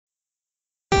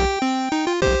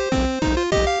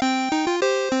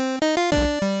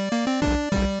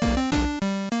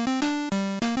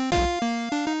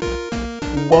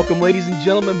Welcome, ladies and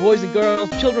gentlemen, boys and girls,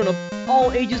 children of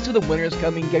all ages, to the Winners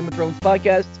Coming Game of Thrones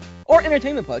podcast, or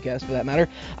entertainment podcast for that matter.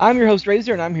 I'm your host,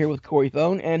 Razor, and I'm here with Corey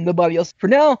Thone and nobody else. For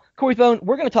now, Corey Thone,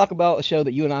 we're going to talk about a show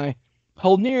that you and I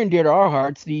hold near and dear to our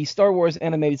hearts, the Star Wars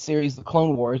animated series, The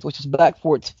Clone Wars, which is back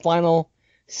for its final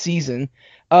season.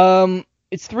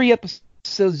 It's 3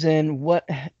 episodes in. What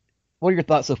are your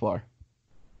thoughts so far?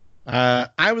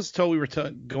 I was told we were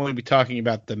going to be talking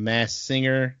about The Masked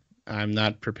Singer. I'm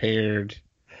not prepared.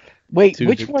 Wait,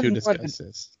 which one discuss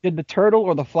this. Did the turtle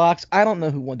or the fox? I don't know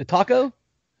who won. The taco?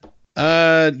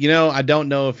 I don't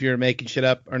know if you're making shit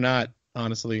up or not,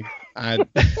 honestly.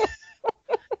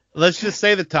 Let's just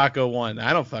say the taco won.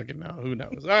 I don't fucking know. Who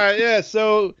knows? All right, yeah,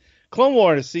 so Clone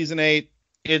Wars Season 8,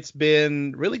 it's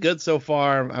been really good so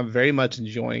far. I'm very much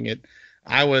enjoying it.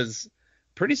 I was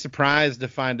pretty surprised to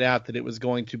find out that it was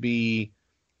going to be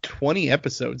 20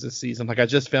 episodes this season. Like, I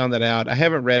just found that out. I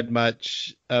haven't read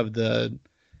much of the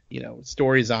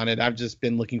stories on it. I've just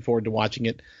been looking forward to watching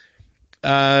it.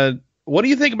 What do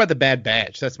you think about the Bad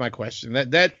Batch? That's my question.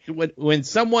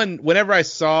 Whenever I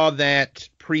saw that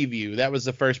preview, that was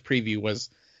the first preview, was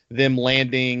them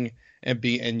landing and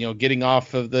getting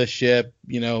off of the ship,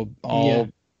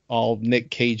 all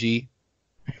Nick Cagey.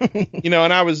 And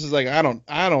I was just like, I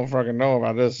don't fucking know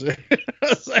about this.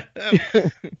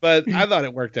 But I thought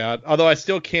it worked out. Although I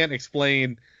still can't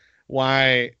explain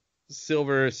why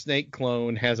Silver Snake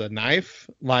clone has a knife.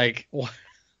 Like,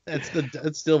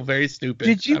 that's still very stupid.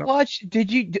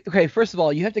 Okay, first of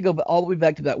all, you have to go all the way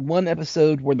back to that one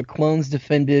episode where the clones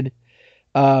defended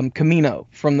Kamino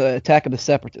from the attack of the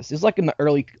Separatists. It's like in the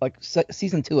early,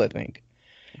 season 2, I think.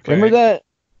 Okay. Remember that?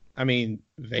 I mean,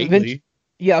 vaguely.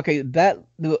 Yeah, okay. That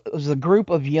was a group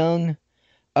of young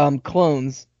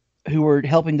clones who were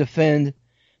helping defend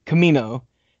Kamino,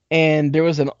 and there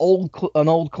was an old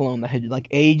clone that had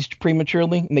aged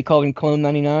prematurely, and they called him Clone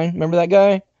 99. Remember that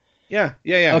guy? Yeah.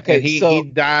 Okay, and he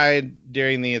died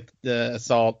during the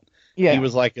assault. Yeah. He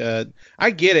was like I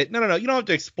get it. No. You don't have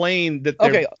to explain that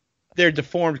they're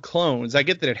deformed clones. I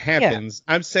get that it happens.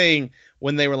 Yeah. I'm saying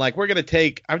when they were like, we're going to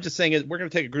take a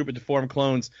group of deformed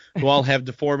clones who all have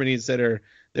deformities that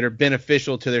are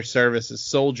beneficial to their service as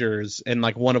soldiers, and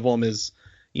like one of them is,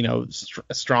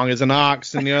 strong as an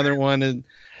ox, and the other one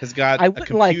has got a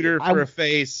computer for a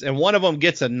face, and one of them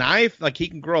gets a knife, like he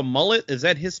can grow a mullet. Is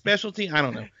that his specialty? I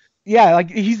don't know. Yeah,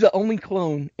 like he's the only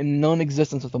clone in known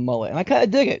existence with a mullet, and I kind of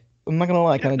dig it. I'm not gonna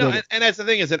lie, I kind of dig it. And that's the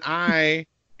thing, is that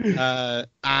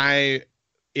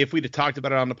if we'd have talked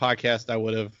about it on the podcast, I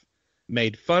would have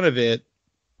made fun of it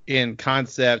in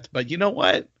concept, but you know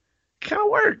what? It kind of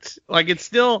worked. Like, it's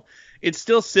still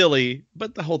silly,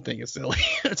 but the whole thing is silly.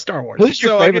 It's Star Wars. Who's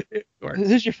your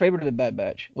favorite of the Bad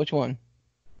Batch? Which one?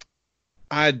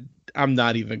 I'm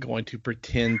not even going to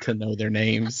pretend to know their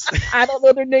names. I don't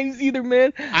know their names either,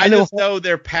 man. I just know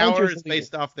their power is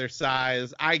based off their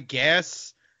size. I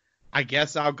guess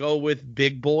I'll go with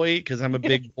Big Boy because I'm a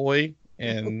big boy,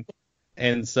 and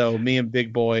so me and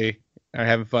Big Boy are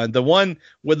having fun. The one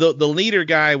with the leader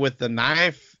guy with the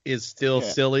knife is still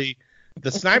silly.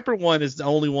 The sniper one is the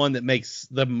only one that makes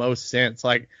the most sense.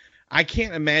 Like, I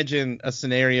can't imagine a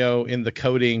scenario in the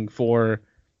coding for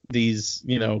these,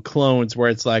 clones where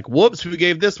it's like, whoops, we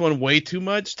gave this one way too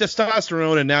much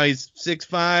testosterone and now he's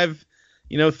 6'5",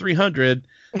 300.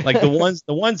 Like, the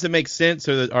ones that make sense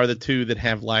are the two that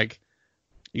have, like,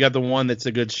 you got the one that's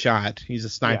a good shot, he's a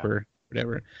sniper,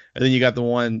 whatever, and then you got the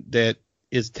one that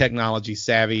is technology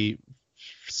savvy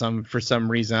for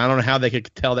some reason. I don't know how they could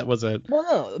tell that was a... Well,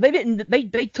 no, they didn't.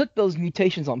 They took those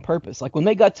mutations on purpose. Like, when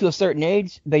they got to a certain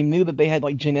age, they knew that they had,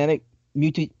 like, genetic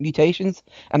mutations,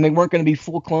 and they weren't going to be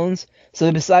full clones, so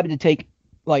they decided to take,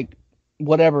 like,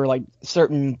 whatever, like,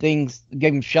 certain things,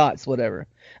 gave them shots, whatever.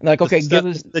 And they're like, okay, give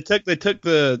us... They took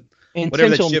the...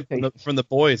 Whatever that ship from the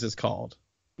boys is called.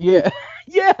 Yeah.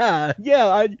 I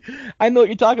know what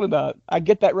you're talking about. I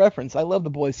get that reference. I love the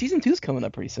boys. Season 2's coming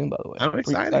up pretty soon, by the way. I'm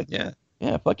excited. Yeah.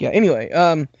 Yeah, fuck yeah. Anyway,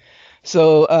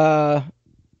 so I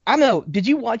don't know. Did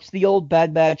you watch the old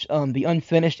Bad Batch, the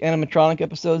unfinished animatronic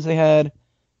episodes they had?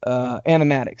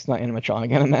 Animatics, not animatronic,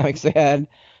 animatics they had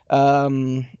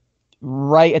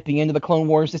right at the end of the Clone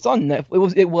Wars. It's on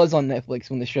Netflix. It was on Netflix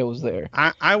when the show was there.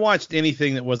 I watched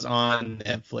anything that was on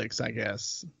Netflix, I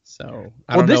guess. So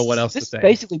I don't know what else to say. This is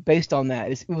basically based on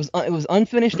that. It was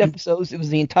unfinished episodes. It was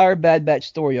the entire Bad Batch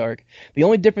story arc. The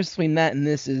only difference between that and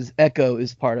this is Echo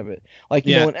is part of it. Like,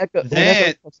 when Echo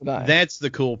that's the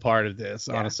cool part of this.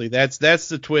 Honestly, that's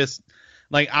the twist.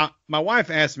 Like, my wife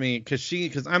asked me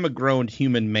because I'm a grown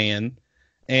human man,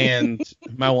 and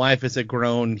my wife is a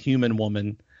grown human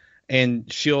woman,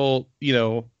 and she'll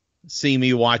see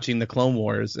me watching the Clone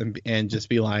Wars and just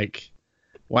be like,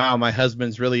 wow, my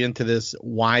husband's really into this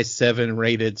Y7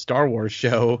 rated Star Wars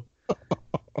show.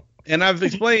 And I've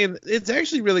explained it's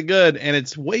actually really good, and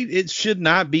it should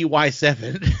not be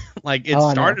Y7. Like, it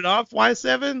started off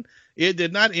Y7, it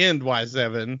did not end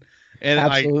Y7. And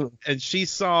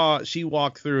Absolutely. she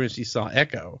walked through and she saw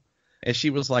Echo, and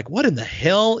she was like, what in the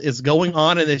hell is going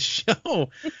on in this show?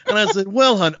 And I said,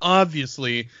 well, hon,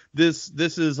 obviously this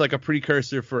is like a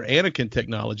precursor for Anakin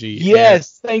technology.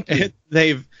 Yes, thank you.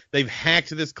 They've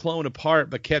hacked this clone apart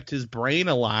but kept his brain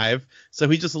alive, so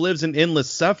he just lives in endless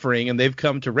suffering, and they've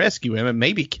come to rescue him and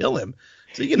maybe kill him.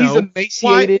 So, he's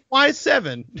emaciated. Why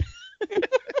 7?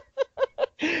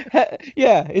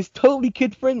 Yeah, it's totally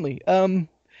kid friendly.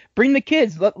 Bring the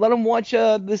kids. Let them watch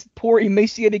this poor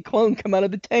emaciated clone come out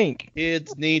of the tank.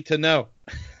 Kids need to know.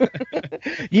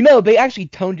 They actually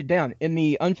toned it down in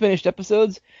the unfinished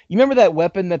episodes. You remember that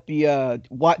weapon that the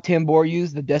Wat Tambor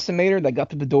used, the Decimator that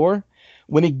got to the door?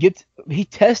 When he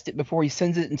tests it before he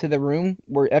sends it into the room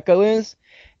where Echo is,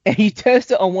 and he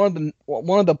tests it on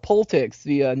one of the Poltics,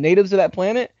 the natives of that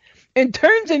planet, and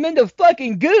turns him into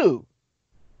fucking goo.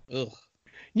 Ugh.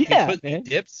 Yeah, he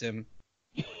dips him.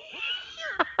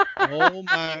 Oh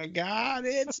my God,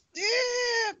 it's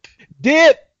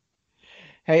Dip.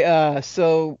 Hey,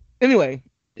 so anyway.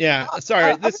 Yeah,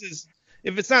 sorry.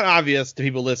 If it's not obvious to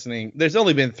people listening, there's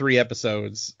only been 3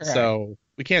 episodes, right. So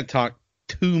we can't talk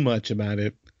too much about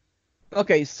it.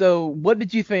 Okay, so what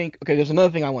did you think? Okay, there's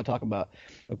another thing I want to talk about.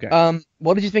 Okay.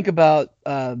 What did you think about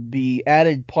the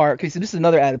added part? Okay, so this is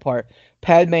another added part.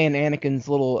 Padme and Anakin's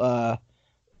little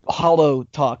hollow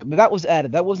talk. But that was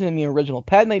added. That wasn't in the original.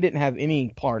 Padme didn't have any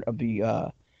part of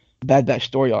the Bad Batch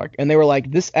story arc. And they were like,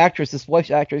 this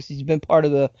voice actress, she's been part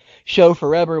of the show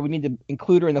forever. We need to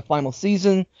include her in the final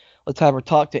season. Let's have her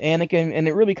talk to Anakin. And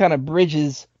it really kind of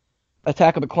bridges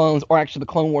Attack of the Clones, or actually the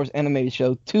Clone Wars animated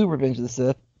show, to Revenge of the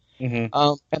Sith.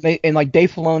 Mm-hmm. And like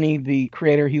Dave Filoni, the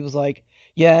creator, he was like,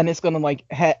 yeah, and it's gonna like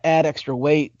add extra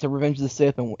weight to Revenge of the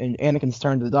Sith and Anakin's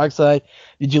turn to the dark side.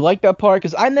 Did you like that part?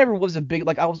 Because I never was a big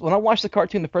when I watched the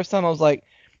cartoon the first time, I was like,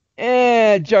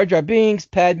 Jar Jar Binks,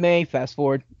 Padme, fast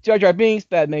forward. Jar Jar Binks,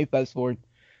 Padme, fast forward.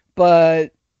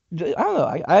 But I don't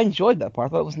know. I enjoyed that part. I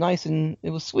thought it was nice and it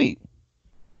was sweet.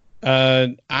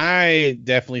 I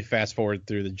definitely fast forward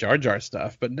through the Jar Jar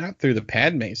stuff, but not through the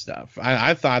Padme stuff.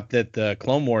 I thought that the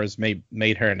Clone Wars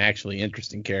made her an actually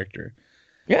interesting character.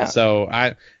 Yeah.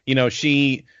 So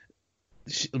she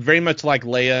very much like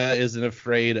Leia isn't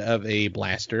afraid of a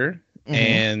blaster, mm-hmm.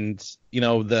 And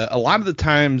a lot of the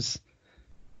times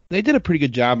they did a pretty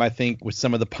good job, I think, with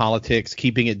some of the politics,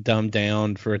 keeping it dumbed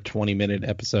down for a 20-minute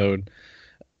episode.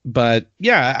 But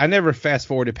yeah, I never fast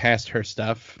forwarded past her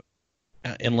stuff.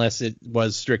 Unless it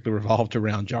was strictly revolved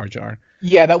around Jar Jar.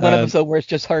 Yeah, that one episode where it's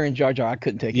just her and Jar Jar, I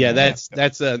couldn't take it. Yeah, that's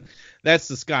the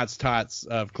Scott's Tots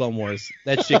of Clone Wars.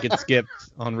 That shit gets skipped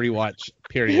on rewatch.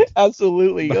 Period.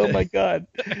 Absolutely. Oh my God.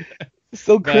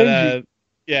 So cringy.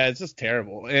 Yeah, it's just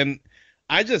terrible. And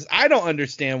I don't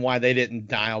understand why they didn't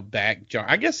dial back Jar.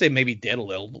 I guess they maybe did a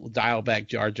little dial back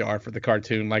Jar Jar for the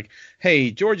cartoon. Like, hey,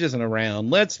 George isn't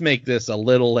around. Let's make this a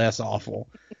little less awful.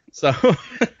 So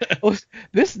well,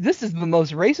 this is the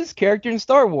most racist character in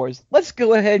Star Wars. Let's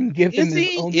go ahead and give him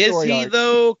his own story arc.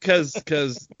 Though? Because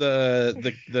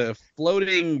the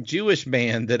floating Jewish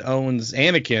man that owns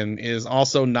Anakin is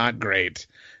also not great.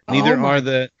 Neither are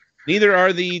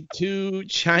the 2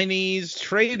 Chinese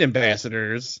trade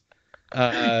ambassadors.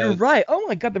 You're right. Oh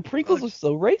my God, the prequels are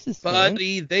so racist.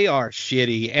 Buddy, they are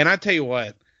shitty. And I tell you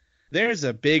what, there's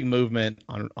a big movement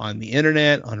on the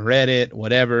internet, on Reddit,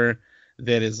 whatever,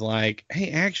 that is like,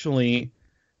 hey, actually,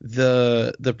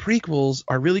 the prequels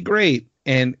are really great,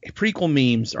 and prequel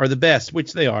memes are the best,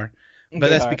 which they are. But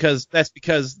that's because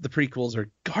the prequels are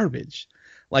garbage.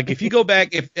 Like, if you go back,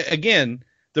 the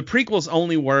prequels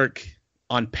only work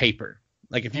on paper.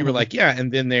 Like, if you were like, yeah,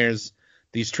 and then there's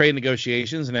these trade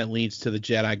negotiations, and that leads to the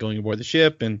Jedi going aboard the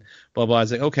ship, and blah blah. I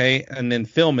was like, okay, and then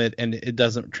film it, and it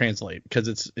doesn't translate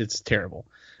because it's terrible.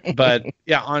 But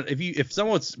yeah, if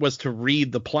someone was to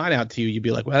read the plot out to you, you'd be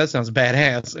like, well, that sounds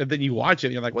badass, and then you watch it,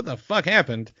 and you're like, what the fuck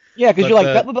happened? Yeah, because you're like,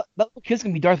 that little kid's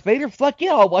gonna be Darth Vader. Fuck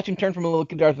yeah, I'll watch him turn from a little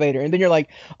kid Darth Vader, and then you're like,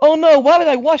 oh no, why did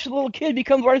I watch the little kid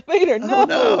become Darth Vader?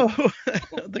 No,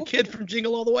 the kid from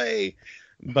Jingle All the Way.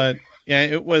 But yeah,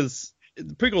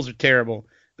 the prequels are terrible.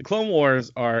 The Clone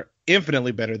Wars are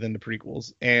infinitely better than the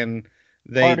prequels, and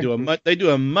they do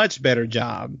a much better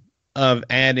job of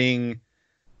adding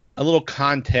a little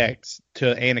context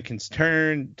to Anakin's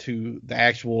turn, to the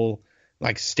actual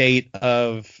like state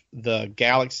of the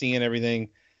galaxy and everything.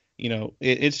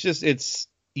 If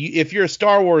you're a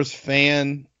Star Wars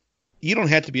fan, you don't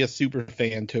have to be a super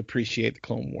fan to appreciate the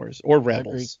Clone Wars or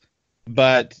Rebels,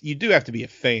 but you do have to be a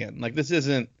fan. Like this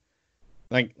isn't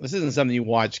something you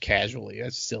watch casually.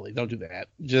 That's silly. Don't do that.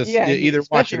 Just either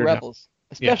watch it or Rebels.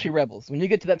 Not. Especially Rebels. When you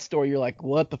get to that story, you're like,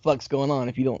 what the fuck's going on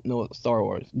if you don't know Star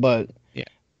Wars? But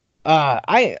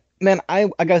I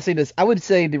gotta say this. I would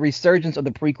say the resurgence of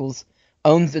the prequels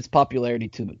owns its popularity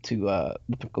to the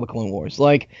Clone Wars.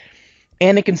 Like,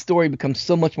 Anakin's story becomes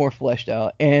so much more fleshed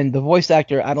out, and the voice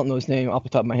actor, I don't know his name off the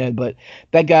top of my head, but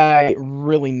that guy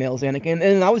really nails Anakin.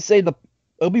 And I would say the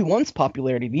Obi-Wan's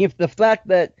popularity, the fact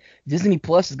that Disney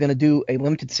Plus is going to do a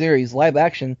limited series live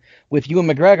action with Ewan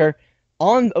McGregor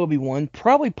on Obi-Wan,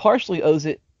 probably partially owes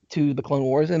it to the Clone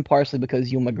Wars, and partially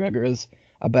because Ewan McGregor is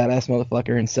a badass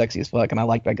motherfucker and sexy as fuck, and I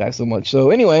like that guy so much.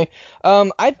 So anyway,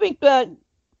 I think that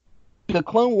the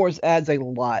Clone Wars adds a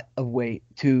lot of weight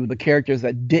to the characters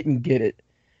that didn't get it,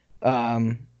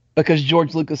 because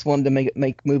George Lucas wanted to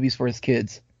make movies for his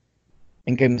kids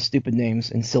and gave them stupid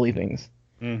names and silly things.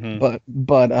 Mm-hmm.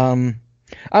 But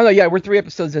I don't know. Yeah, we're 3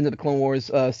 episodes into the Clone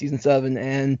Wars season 7,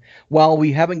 and while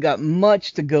we haven't got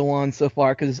much to go on so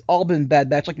far, because it's all been Bad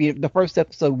Batch. Like the first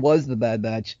episode was the Bad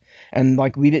Batch, and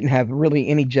like we didn't have really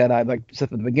any Jedi, like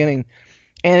except for the beginning.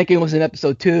 Anakin was in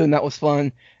episode 2, and that was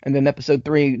fun. And then episode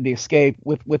 3, the escape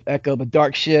with Echo, the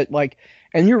dark shit. Like,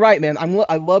 and you're right, man. I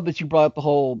love that you brought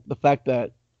up the fact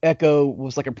that Echo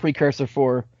was like a precursor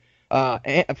for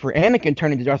Anakin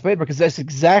turning to Darth Vader, because that's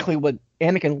exactly what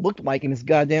Anakin looked like in his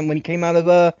goddamn when he came out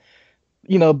of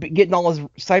getting all his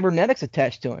cybernetics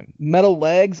attached to him, metal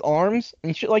legs, arms,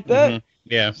 and shit like that. Mm-hmm.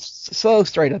 Yeah. So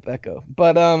straight up Echo.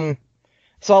 But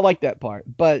so I like that part.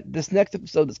 But this next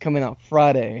episode that's coming out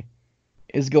Friday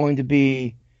is going to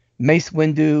be Mace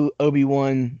Windu,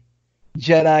 Obi-Wan,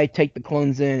 Jedi take the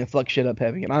clones in and fuck shit up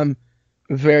heavy, and I'm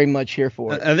very much here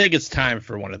for it. I think it's time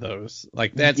for one of those.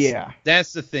 Like that's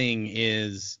the thing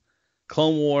is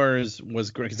Clone Wars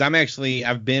was great because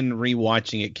I've been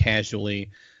rewatching it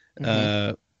casually,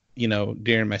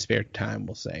 during my spare time,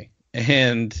 we'll say,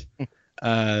 and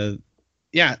I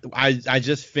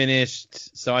just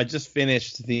finished. So I just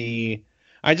finished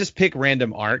I just pick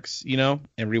random arcs, and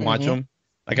rewatch them.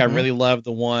 Like I really love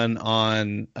the one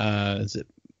on is it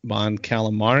Mon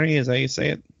Calamari? Is that how you say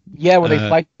it? Yeah, where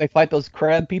they fight those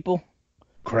crab people.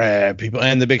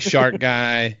 And the big shark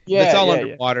guy. It's all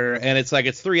underwater, and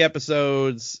it's 3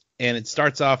 episodes, and it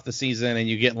starts off the season, and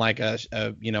you get like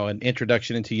an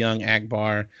introduction into young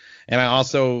Akbar. And I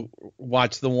also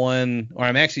watched the one, or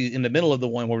I'm actually in the middle of the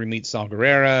one where we meet Saw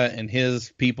Gerrera and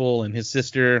his people and his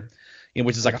sister,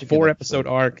 which is like a 4-episode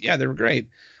arc. Yeah, they were great.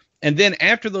 And then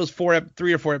after those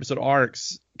 3 or 4 episode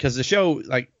arcs, because the show,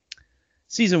 like,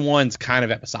 season 1's kind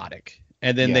of episodic,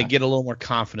 and then they get a little more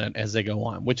confident as they go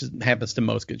on, which happens to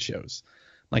most good shows,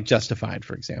 like Justified,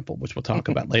 for example, which we'll talk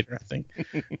about later, I think,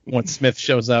 once Smith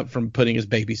shows up from putting his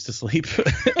babies to sleep.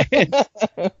 But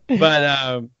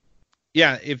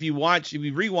if you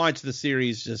rewatch the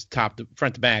series just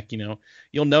front to back,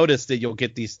 you'll notice that you'll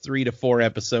get these 3 to 4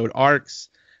 episode arcs,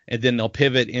 and then they'll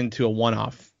pivot into a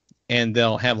one-off. And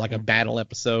they'll have like a battle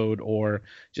episode or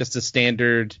just a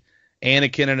standard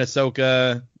Anakin and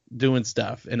Ahsoka doing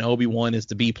stuff, and Obi-Wan is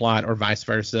the B plot or vice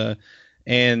versa.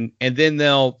 And then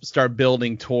they'll start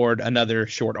building toward another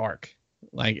short arc.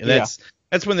 Like that's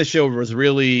when the show was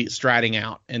really striding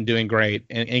out and doing great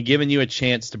and giving you a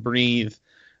chance to breathe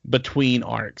between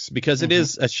arcs, because it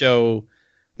is a show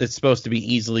that's supposed to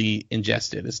be easily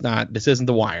ingested. This isn't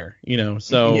The Wire,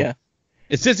 so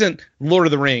This isn't Lord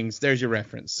of the Rings. There's your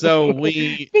reference. So I'm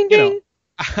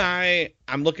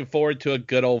looking forward to a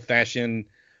good old fashioned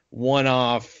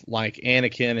one-off, like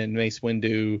Anakin and Mace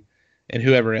Windu and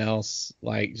whoever else,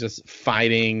 like just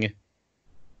fighting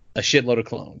a shitload of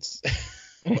clones.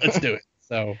 Let's do it.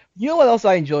 So you know what else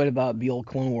I enjoyed about the old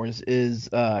Clone Wars is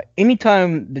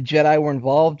anytime the Jedi were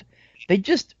involved, they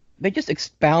just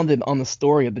expounded on the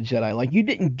story of the Jedi. Like, you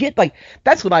didn't get, like,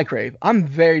 that's what I crave. I'm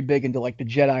very big into, like, the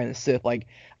Jedi and the Sith. Like,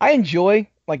 I enjoy,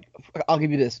 like, I'll give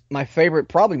you this.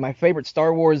 Probably my favorite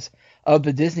Star Wars of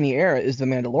the Disney era is The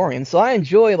Mandalorian. So I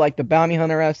enjoy, like, the bounty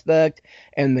hunter aspect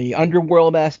and the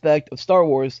underworld aspect of Star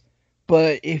Wars.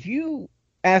 But if you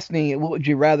ask me, what would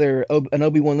you rather, an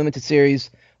Obi-Wan limited series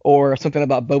or something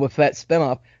about Boba Fett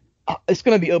spinoff, it's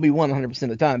going to be Obi-Wan 100% of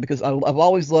the time, because I've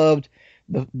always loved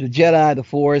the Jedi, the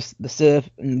Force, the Sith,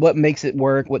 and what makes it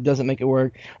work, what doesn't make it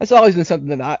work. That's always been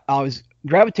something that I always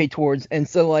gravitate towards. And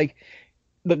so, like,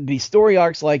 the story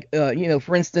arcs, like,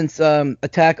 for instance,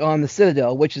 Attack on the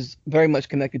Citadel, which is very much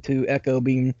connected to Echo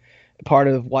being part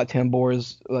of Wat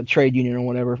Tambor's trade union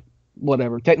or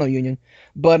whatever, techno union.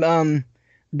 But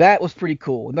that was pretty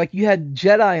cool. Like, you had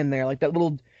Jedi in there, like that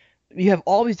little you have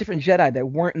all these different Jedi that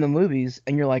weren't in the movies,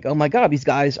 and you're like, oh my god, these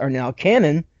guys are now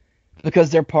canon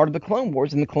because they're part of the Clone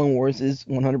Wars, and the Clone Wars is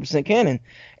 100% canon.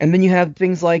 And then you have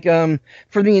things like,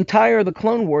 for the entire of the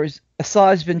Clone Wars,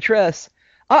 Asajj Ventress,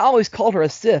 I always called her a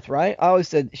Sith, right? I always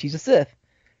said she's a Sith.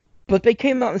 But they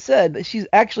came out and said that she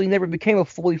actually never became a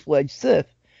fully fledged Sith.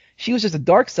 She was just a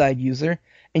dark side user,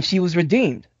 and she was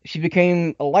redeemed. She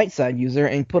became a light side user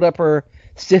and put up her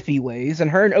Sithy ways,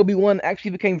 and her and Obi-Wan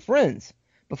actually became friends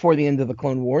before the end of the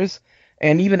Clone Wars.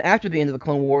 And even after the end of the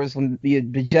Clone Wars, when the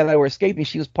Jedi were escaping,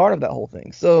 she was part of that whole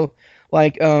thing. So,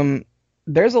 like,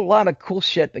 there's a lot of cool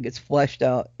shit that gets fleshed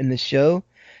out in this show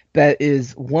that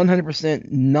is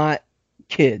 100% not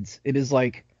kids. It is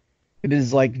like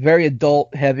very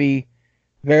adult heavy,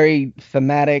 very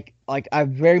thematic. Like, I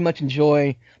very much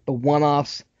enjoy the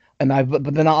one-offs,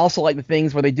 but then I also like the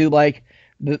things where they do like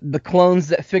the clones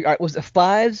that figure. Was it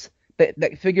Fives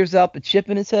that figures out the chip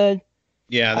in his head?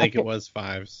 Yeah, I think it was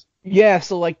Fives. Yeah,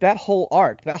 so like that whole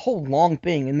arc, that whole long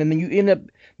thing, and then you end up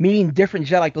meeting different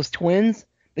Jedi, like those twins.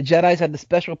 The Jedis had the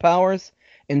special powers,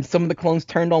 and some of the clones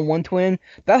turned on one twin.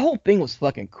 That whole thing was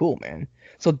fucking cool, man.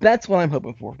 So that's what I'm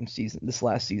hoping for from this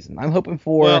last season. I'm hoping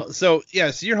for. So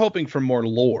you're hoping for more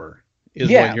lore, what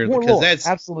you're more because lore. That's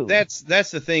absolutely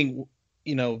that's the thing.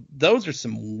 You know, those are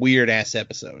some weird ass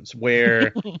episodes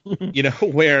where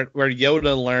where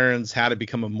Yoda learns how to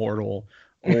become immortal,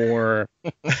 or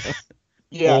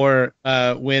or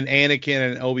when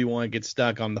Anakin and Obi-Wan get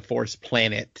stuck on the Force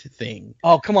planet thing.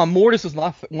 Oh, come on. Mortis was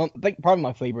probably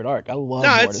my favorite arc. I love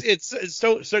Mortis. It's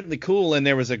so certainly cool, and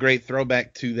there was a great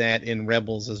throwback to that in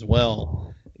Rebels as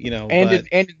well.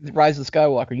 And Rise of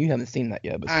Skywalker. You haven't seen that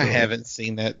yet. But I haven't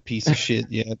seen that piece of shit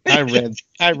yet. I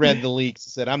read the leaks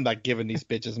and said, I'm not giving these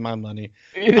bitches my money.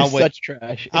 It is such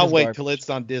trash. I'll wait till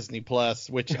it's on Disney Plus,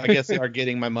 which I guess they are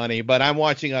getting my money, but I'm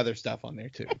watching other stuff on there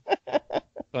too.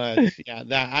 But yeah,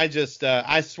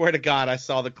 I swear to God, I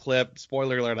saw the clip.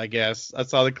 Spoiler alert, I guess. I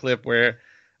saw the clip where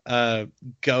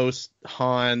Ghost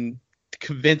Han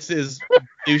convinces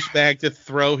douchebag to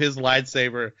throw his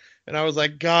lightsaber. And I was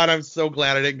like, God, I'm so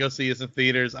glad I didn't go see this in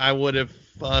theaters. I would have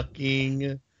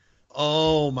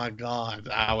oh my God,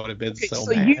 I would have been so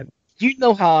mad. You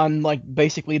know how I'm like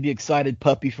basically the excited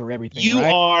puppy for everything. You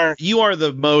are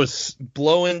the most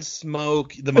blowing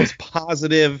smoke, the most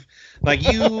positive. Like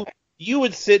you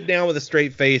would sit down with a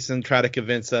straight face and try to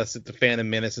convince us that The Phantom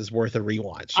Menace is worth a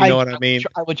rewatch. You know what I mean?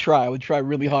 I would try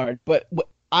really hard. But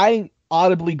I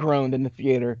audibly groaned in the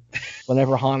theater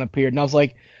whenever Han appeared, and I was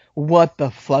like, what the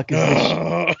fuck is this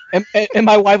shit? And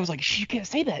my wife was like, you can't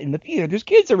say that in the theater. There's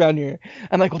kids around here.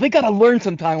 I'm like, well, they got to learn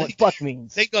sometime what fuck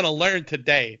means. They're going to learn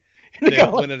today.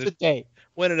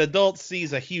 When an adult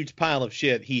sees a huge pile of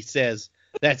shit, he says,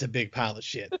 that's a big pile of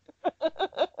shit.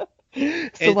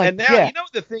 And now,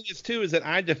 the thing is, too, is that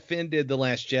I defended The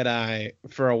Last Jedi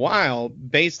for a while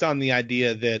based on the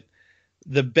idea that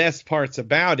the best parts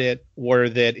about it were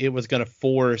that it was going to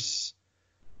force,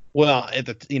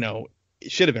 it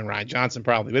should have been Rian Johnson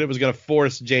probably, but it was going to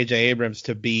force J.J. Abrams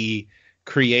to be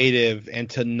creative and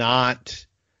to not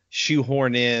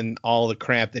shoehorn in all the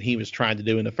crap that he was trying to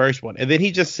do in the first one. And then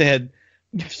he just said,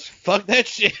 fuck that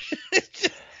shit.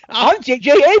 I'm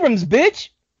J.J. Abrams, bitch.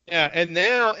 Yeah, and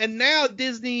now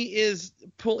Disney is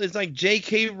like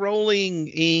J.K.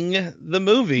 Rowling-ing the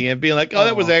movie and being like,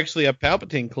 that was actually a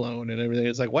Palpatine clone and everything.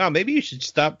 It's like, wow, maybe you should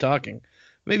stop talking.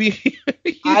 Maybe you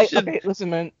should. Okay, listen,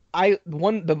 man.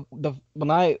 When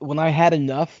I had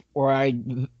enough, or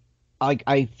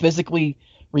I physically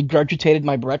regurgitated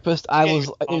my breakfast, I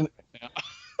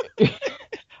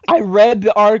read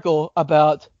the article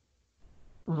about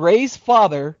Rey's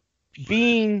father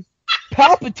being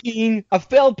Palpatine, a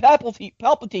failed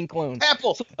Palpatine clone.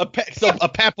 A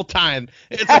Palpatine.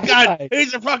 It's a guy.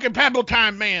 He's a fucking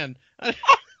Palpatine man.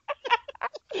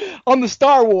 On the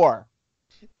Star War.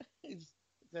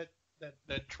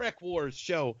 That Trek Wars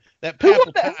show. Who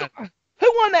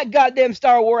won that goddamn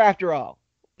Star War after all?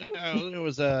 It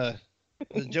was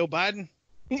Joe Biden.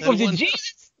 Was it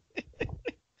Jesus?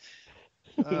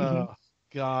 Oh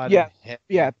God.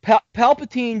 Yeah.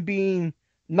 Palpatine being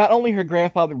not only her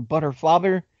grandfather but her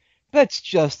father. That's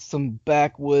just some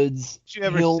backwoods. Did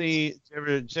you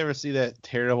ever see that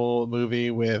terrible movie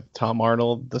with Tom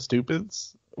Arnold, The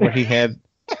Stupids, where he had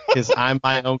his "I'm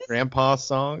My Own Grandpa"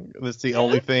 song? That's the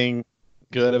only thing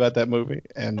good about that movie,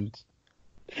 and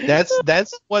that's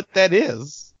what that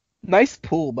is. Nice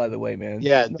pool, by the way, man.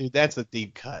 Yeah, dude, that's a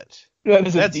deep cut.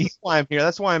 That's why I'm here.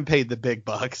 That's why I'm paid the big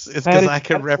bucks. It's because I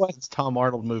can reference Tom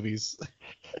Arnold movies.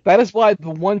 That is why the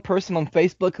one person on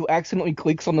Facebook who accidentally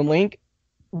clicks on the link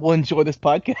will enjoy this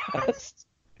podcast.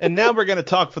 And now we're going to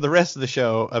talk for the rest of the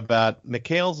show about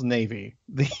McHale's Navy.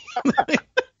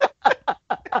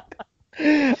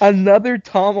 Another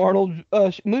Tom Arnold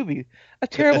movie. A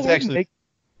terrible movie.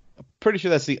 I'm pretty sure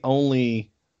that's the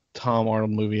only Tom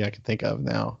Arnold movie I can think of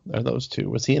now. Are those two?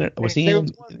 Was he in it? Was he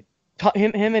in?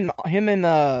 Him and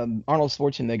Arnold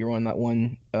Schwarzenegger won that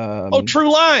one.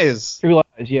 True Lies. True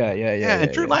Lies. Yeah.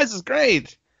 True Lies is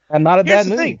great. And not a bad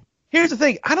movie. Here's the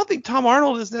thing. I don't think Tom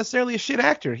Arnold is necessarily a shit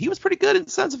actor. He was pretty good in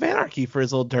Sons of Anarchy for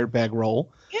his little dirtbag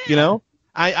role. Yeah. You know?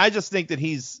 I just think that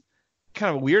he's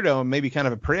kind of a weirdo and maybe kind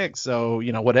of a prick, so,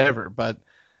 whatever. But,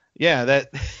 yeah,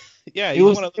 that... Yeah, it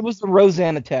was the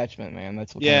Roseanne attachment, man.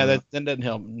 That's what. Yeah, that doesn't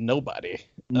help nobody.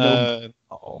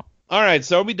 All right,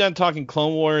 so are we done talking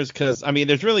Clone Wars? Because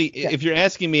there's really, if you're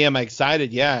asking me, am I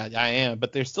excited? Yeah, I am.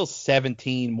 But there's still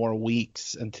 17 more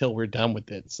weeks until we're done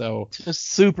with it. So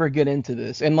just super get into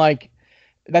this, and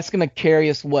that's gonna carry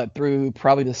us through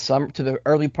probably the summer to the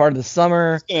early part of the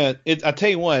summer. Yeah, I tell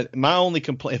you what, my only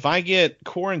complaint, if I get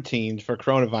quarantined for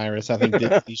coronavirus, I think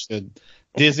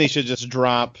Disney should just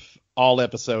drop all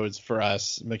episodes for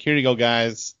us. Like, here you go,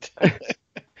 guys.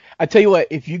 I tell you what,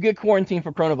 if you get quarantined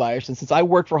for coronavirus, and since I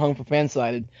work from home for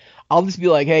Fansided, I'll just be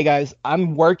like, hey guys,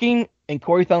 I'm working, and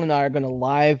Corey Thone and I are gonna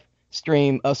live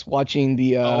stream us watching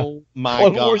the Clone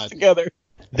Wars together.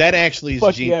 That actually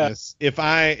is genius. Yeah.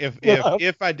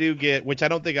 If I do get, which I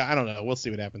don't think, I don't know, we'll see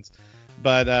what happens.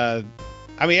 But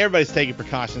everybody's taking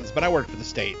precautions, but I work for the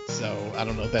state, so I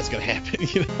don't know if that's gonna happen,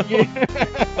 Yeah.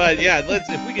 But yeah,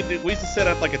 we used to set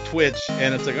up like a Twitch,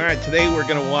 and it's like, all right, today we're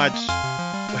gonna watch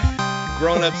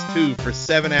Grown Ups 2 for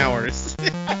 7 hours,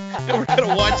 and we're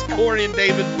gonna watch Corey and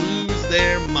David lose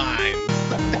their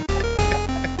minds.